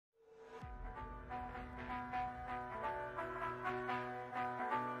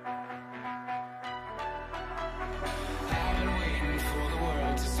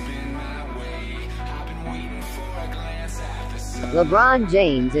LeBron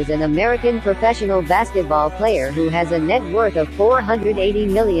James is an American professional basketball player who has a net worth of $480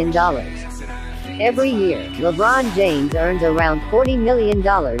 million. Every year, LeBron James earns around $40 million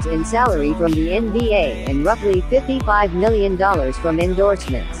in salary from the NBA and roughly $55 million from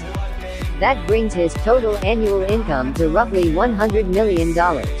endorsements. That brings his total annual income to roughly $100 million.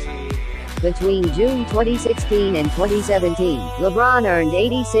 Between June 2016 and 2017, LeBron earned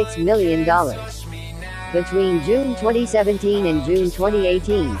 $86 million. Between June 2017 and June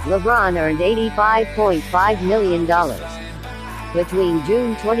 2018, LeBron earned $85.5 million. Between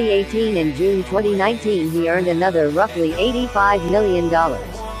June 2018 and June 2019, he earned another roughly $85 million.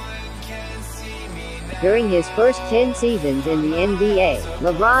 During his first 10 seasons in the NBA,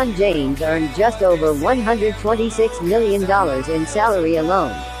 LeBron James earned just over $126 million in salary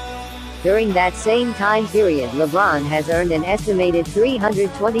alone. During that same time period, LeBron has earned an estimated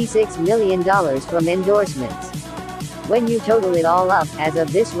 $326 million from endorsements. When you total it all up, as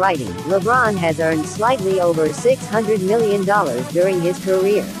of this writing, LeBron has earned slightly over $600 million during his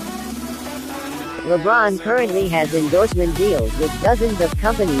career. LeBron currently has endorsement deals with dozens of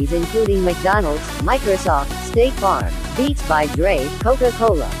companies including McDonald's, Microsoft, State Farm, Beats by Dre,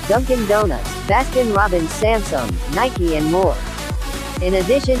 Coca-Cola, Dunkin' Donuts, Baskin-Robbins, Samsung, Nike and more. In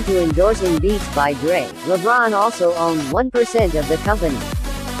addition to endorsing Beats by Dre, LeBron also owned 1% of the company.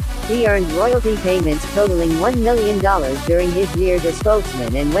 He earned royalty payments totaling $1 million during his years as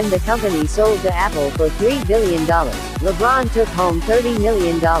spokesman, and when the company sold to Apple for $3 billion, LeBron took home $30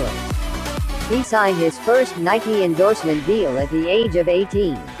 million. He signed his first Nike endorsement deal at the age of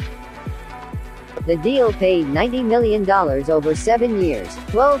 18. The deal paid $90 million over 7 years,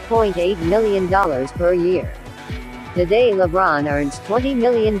 $12.8 million per year. Today LeBron earns $20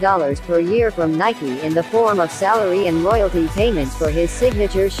 million per year from Nike in the form of salary and royalty payments for his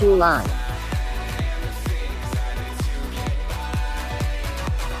signature shoe line.